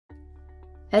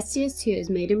SDS2 has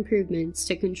made improvements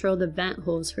to control the vent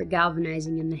holes for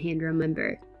galvanizing in the handrail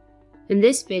member. In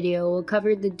this video, we'll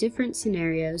cover the different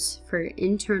scenarios for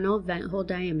internal vent hole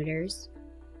diameters,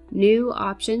 new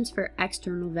options for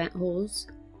external vent holes,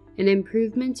 and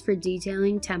improvements for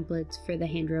detailing templates for the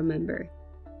handrail member.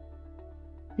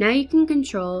 Now you can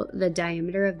control the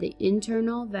diameter of the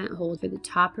internal vent hole for the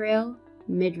top rail,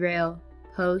 mid-rail,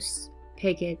 posts,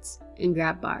 pickets, and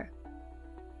grab bar.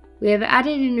 We have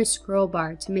added in a scroll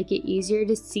bar to make it easier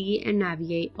to see and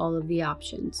navigate all of the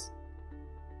options.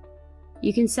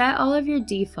 You can set all of your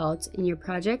defaults in your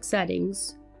project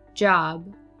settings,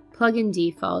 job, plugin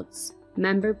defaults,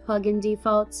 member plugin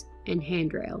defaults, and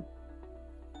handrail.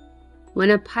 When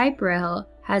a pipe rail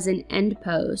has an end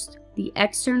post, the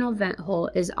external vent hole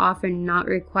is often not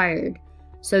required,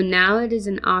 so now it is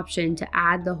an option to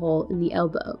add the hole in the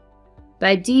elbow.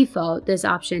 By default, this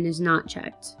option is not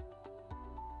checked.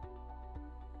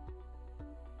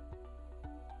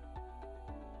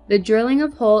 The drilling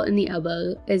of hole in the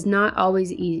elbow is not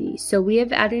always easy, so we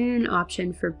have added an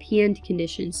option for P-end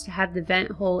conditions to have the vent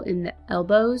hole in the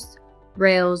elbows,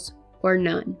 rails, or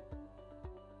none.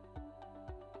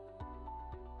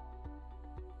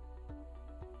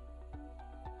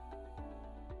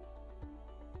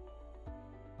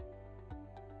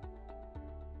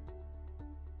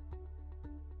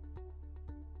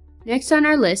 Next on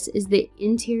our list is the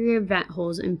interior vent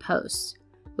holes and posts,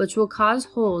 which will cause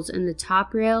holes in the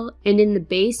top rail and in the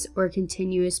base or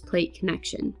continuous plate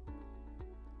connection.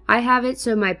 I have it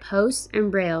so my posts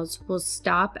and rails will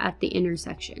stop at the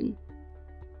intersection.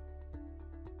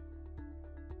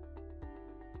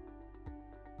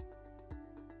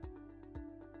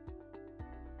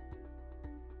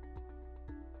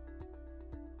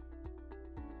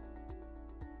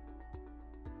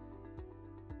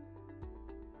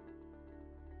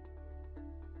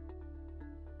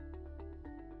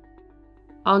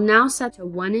 I'll now set a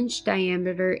 1-inch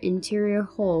diameter interior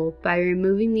hole by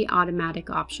removing the automatic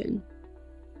option.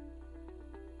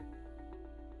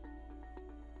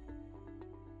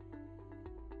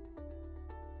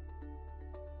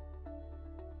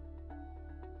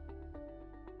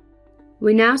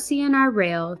 We now see in our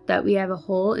rail that we have a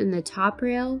hole in the top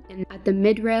rail and at the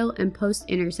mid-rail and post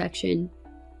intersection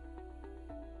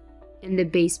and the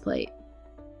base plate.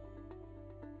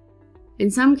 In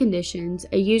some conditions,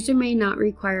 a user may not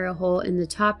require a hole in the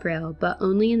top rail, but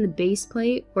only in the base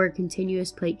plate or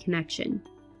continuous plate connection.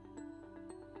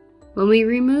 When we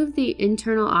remove the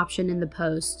internal option in the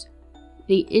post,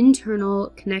 the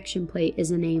internal connection plate is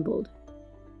enabled.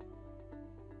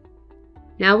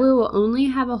 Now we will only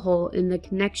have a hole in the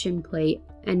connection plate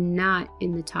and not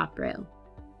in the top rail.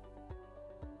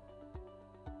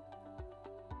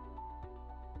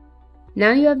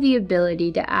 Now you have the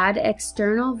ability to add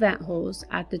external vent holes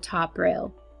at the top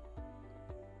rail.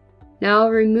 Now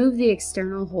I'll remove the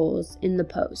external holes in the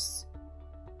posts.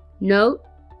 Note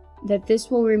that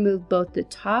this will remove both the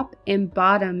top and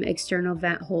bottom external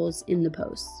vent holes in the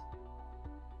posts.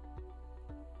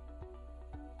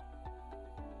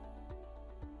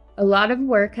 A lot of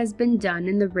work has been done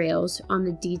in the rails on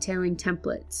the detailing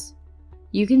templates.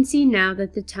 You can see now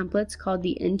that the templates called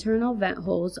the internal vent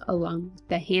holes along with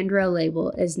the handrail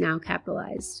label is now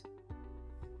capitalized.